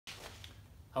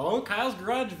Hello Kyle's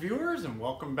Garage viewers, and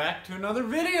welcome back to another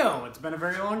video. It's been a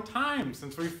very long time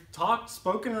since we've talked,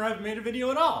 spoken, or I've made a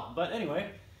video at all. But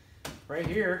anyway, right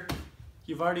here,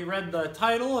 you've already read the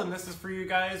title, and this is for you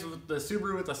guys with the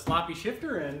Subaru with a sloppy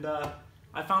shifter. And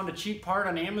I found a cheap part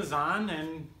on Amazon,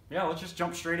 and yeah, let's just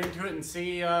jump straight into it and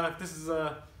see if this is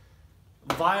a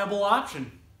viable option.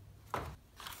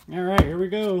 All right, here we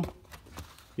go.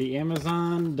 The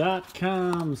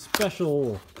Amazon.com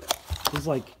special. It's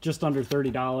like just under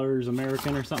 $30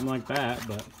 American or something like that,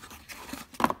 but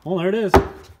well, there it is.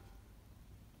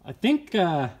 I think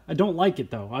I don't like it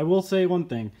though. I will say one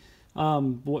thing.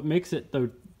 What makes it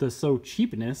the so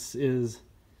cheapness is,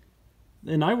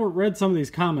 and I read some of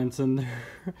these comments, and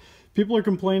people are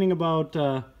complaining about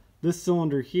this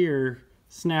cylinder here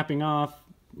snapping off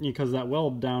because that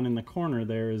weld down in the corner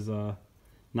there is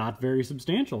not very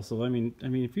substantial. So I mean,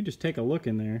 if you just take a look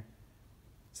in there,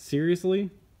 seriously.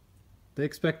 They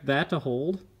expect that to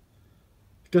hold?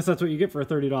 I guess that's what you get for a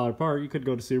 $30 part. You could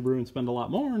go to Subaru and spend a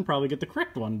lot more and probably get the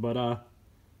correct one, but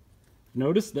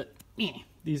notice that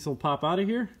these will pop out of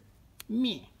here.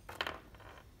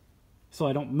 So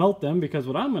I don't melt them, because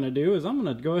what I'm going to do is I'm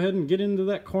going to go ahead and get into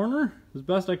that corner as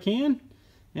best I can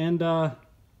and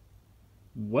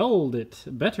weld it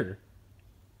better.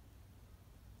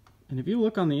 And if you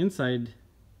look on the inside,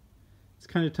 it's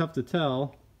kind of tough to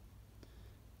tell.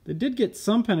 They did get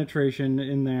some penetration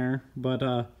in there, but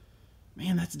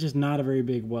man, that's just not a very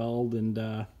big weld,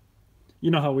 and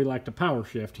you know how we like to power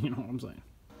shift, you know what I'm saying.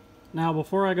 Now,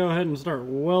 before I go ahead and start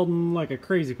welding like a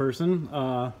crazy person,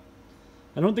 I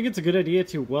don't think it's a good idea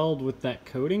to weld with that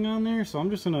coating on there, so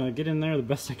I'm just going to get in there the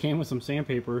best I can with some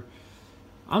sandpaper.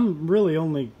 I'm really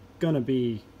only going to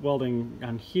be welding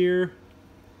on here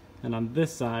and on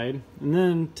this side, and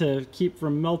then to keep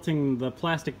from melting the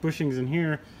plastic bushings in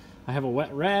here, I have a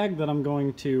wet rag that I'm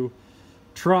going to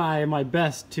try my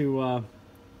best to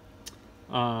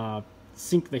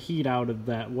sink the heat out of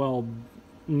that weld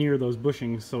near those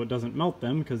bushings so it doesn't melt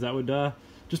them, because that would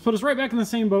just put us right back in the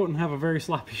same boat and have a very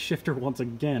sloppy shifter once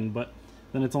again. But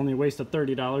then it's only a waste of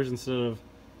 $30 instead of,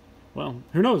 well,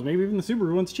 who knows, maybe even the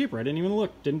Subaru one's cheaper. I didn't even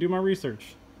look, didn't do my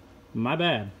research. My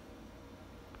bad.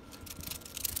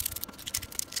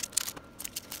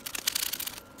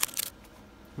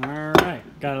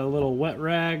 Alright, got a little wet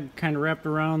rag kind of wrapped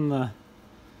around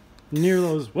near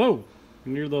those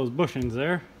bushings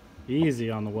there. Easy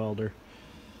on the welder.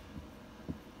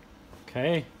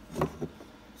 Okay.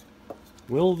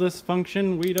 Will this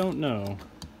function? We don't know.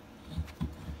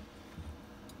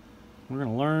 We're going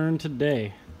to learn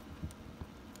today.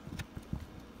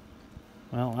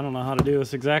 Well, I don't know how to do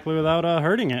this exactly without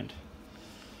hurting it.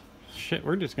 Shit,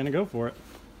 we're just going to go for it.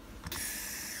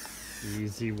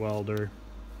 Easy welder.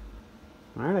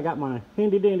 Alright, I got my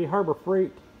handy dandy Harbor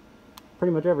Freight,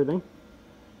 pretty much everything.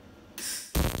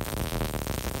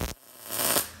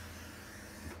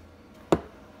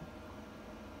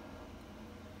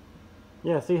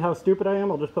 Yeah, see how stupid I am?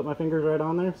 I'll just put my fingers right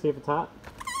on there, see if it's hot.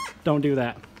 Don't do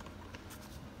that.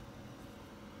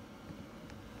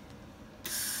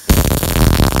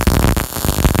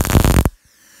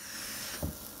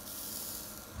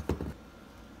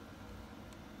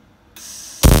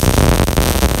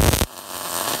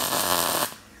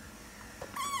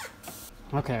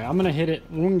 Okay, I'm gonna hit it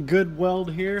one good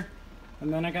weld here,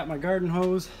 and then I got my garden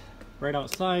hose right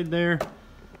outside there,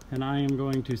 and I am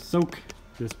going to soak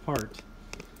this part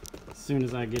as soon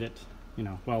as I get it, you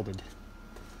know, welded.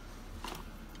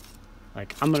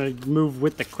 Like, I'm gonna move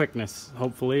with the quickness,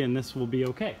 hopefully, and this will be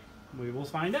okay. We will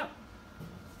find out.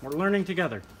 We're learning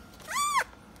together.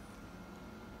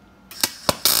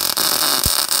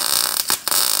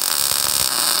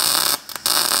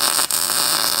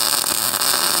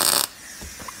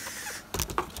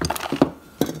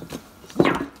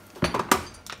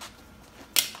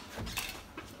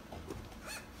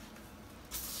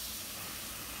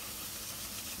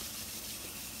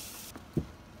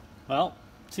 Well,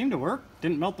 seemed to work.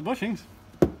 Didn't melt the bushings.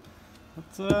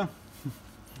 Let's, I'm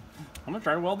gonna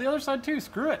try to weld the other side too.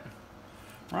 Screw it.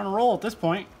 We're on a roll at this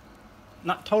point.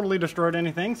 Not totally destroyed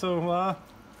anything, so,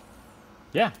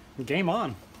 yeah, game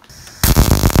on.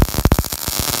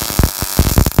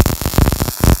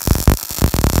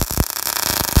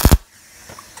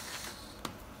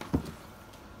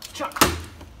 Chuck.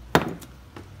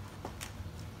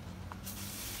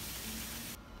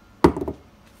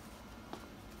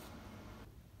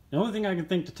 The only thing I can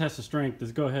think to test the strength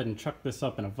is go ahead and chuck this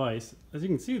up in a vise. As you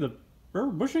can see, the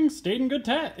rubber bushings stayed in good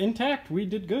intact. We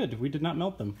did good. We did not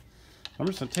melt them. I'm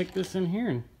just going to take this in here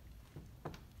and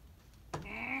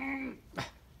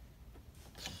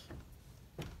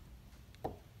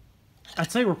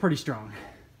I'd say we're pretty strong.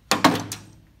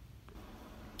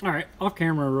 Alright, off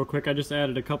camera real quick, I just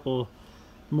added a couple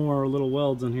more little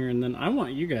welds in here, and then I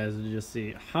want you guys to just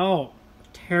see how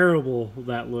terrible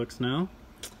that looks now.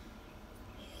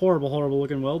 Horrible, horrible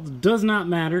looking welds. Does not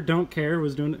matter, don't care.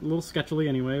 Was doing it a little sketchily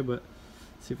anyway, but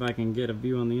let's see if I can get a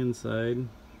view on the inside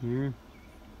here.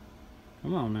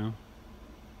 Come on now.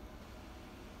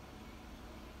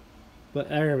 But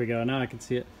there we go, now I can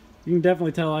see it. You can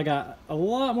definitely tell I got a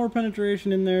lot more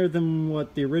penetration in there than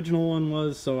what the original one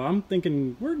was, so I'm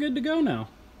thinking we're good to go now.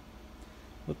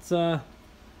 Let's,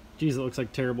 geez, it looks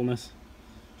like terribleness.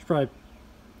 Should probably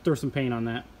throw some paint on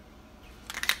that.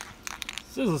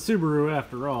 This is a Subaru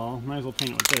after all. Might as well paint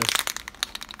it with this.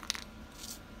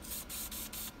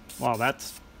 Wow,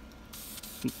 that's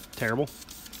terrible.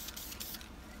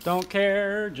 Don't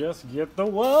care, just get the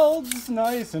welds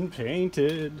nice and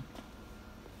painted.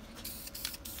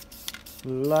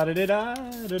 La da da da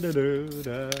da da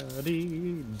da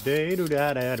dee da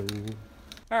da da do.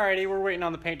 Alrighty, we're waiting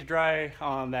on the paint to dry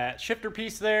on that shifter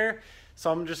piece there.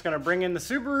 So I'm just gonna bring in the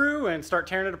Subaru and start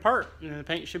tearing it apart. And the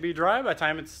paint should be dry by the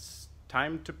time it's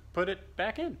time to put it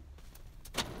back in.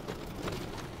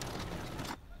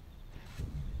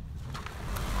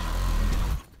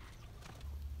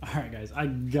 Alright guys, I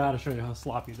gotta show you how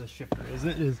sloppy this shifter is.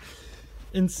 It is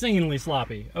insanely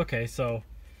sloppy. Okay, so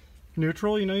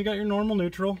neutral, you know, you got your normal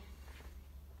neutral.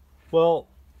 Well,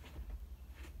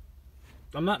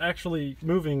 I'm not actually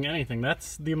moving anything.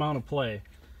 That's the amount of play.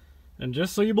 And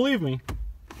just so you believe me,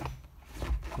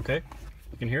 okay,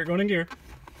 you can hear it going in gear.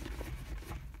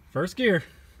 First gear.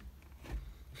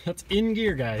 That's in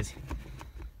gear, guys.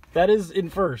 That is in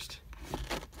first.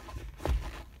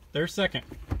 There's second.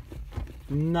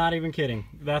 Not even kidding.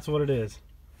 That's what it is.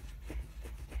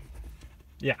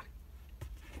 Yeah.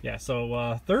 Yeah,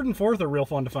 so third and fourth are real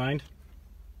fun to find.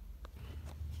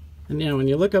 And yeah, when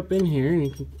you look up in here, you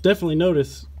can definitely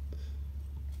notice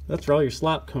that's where all your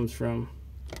slop comes from.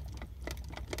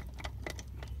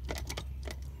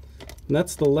 And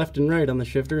that's the left and right on the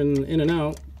shifter, and in and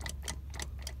out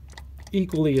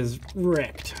equally as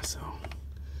wrecked. So,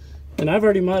 and I've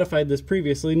already modified this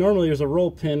previously. Normally there's a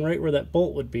roll pin right where that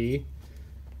bolt would be.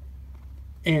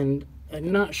 And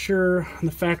I'm not sure on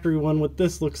the factory one what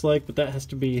this looks like, but that has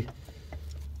to be,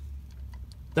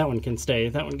 that one can stay.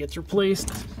 That one gets replaced.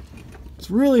 It's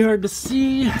really hard to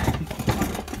see.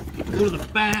 Go to the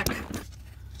back.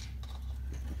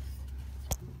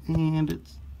 And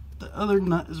it's, the other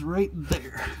nut is right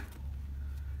there.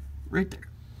 Right there.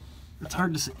 It's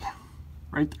hard to see.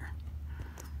 Right there.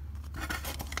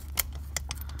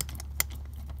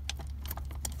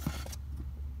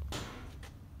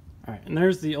 Alright, and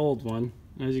there's the old one.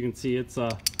 As you can see, it's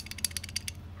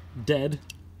dead.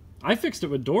 I fixed it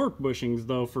with door bushings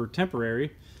though for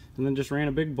temporary, and then just ran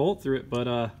a big bolt through it,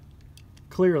 but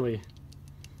clearly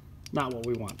not what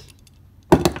we want.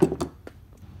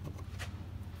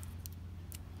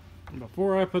 And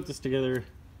before I put this together,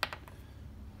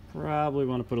 probably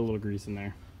want to put a little grease in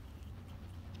there.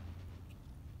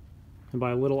 And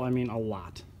by a little, I mean a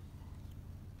lot.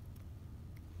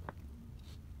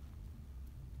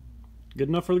 Good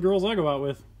enough for the girls I go out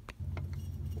with.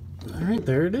 Alright,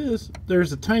 there it is.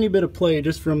 There's a tiny bit of play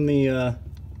just from the,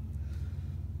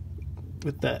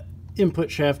 with that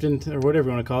input shaft, or whatever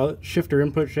you want to call it, shifter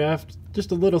input shaft.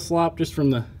 Just a little slop just from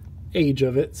the age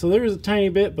of it. So there's a tiny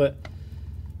bit, but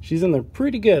she's in there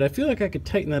pretty good. I feel like I could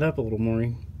tighten that up a little more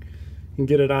and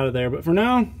get it out of there. But for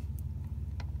now,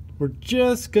 we're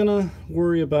just gonna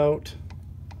worry about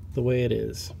the way it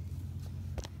is.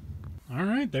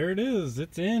 Alright, there it is.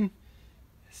 It's in.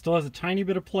 Still has a tiny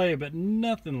bit of play, but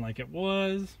nothing like it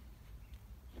was.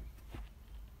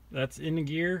 That's in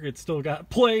gear. It's still got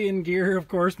play in gear, of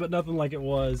course, but nothing like it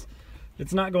was.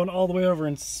 It's not going all the way over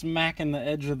and smacking the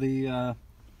edge of the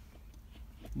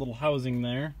little housing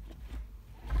there.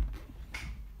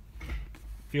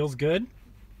 Feels good.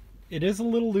 It is a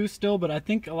little loose still, but I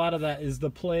think a lot of that is the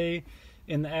play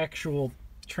in the actual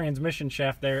transmission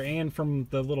shaft there, and from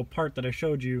the little part that I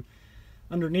showed you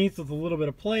underneath with a little bit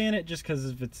of play in it, just because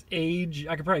of its age.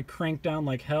 I could probably crank down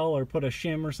like hell or put a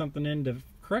shim or something in to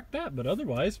correct that, but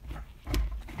otherwise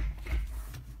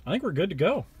I think we're good to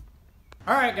go.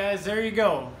 Alright guys, there you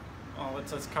go. Oh,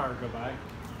 let's this car go by.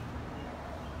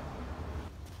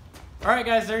 Alright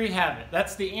guys, there you have it.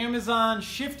 That's the Amazon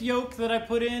Shift Yoke that I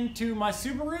put into my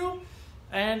Subaru,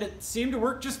 and it seemed to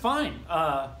work just fine.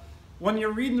 When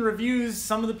you're reading the reviews,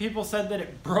 some of the people said that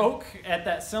it broke at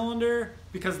that cylinder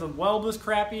because the weld was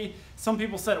crappy. Some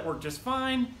people said it worked just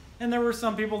fine, and there were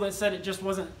some people that said it just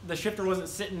wasn't, the shifter wasn't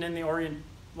sitting in the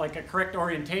like a correct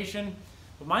orientation.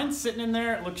 But mine's sitting in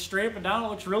there, it looks straight up and down, it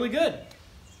looks really good.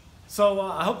 So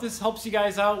I hope this helps you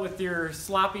guys out with your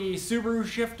sloppy Subaru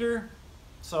shifter.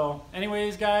 So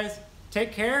anyways, guys,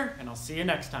 take care, and I'll see you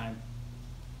next time.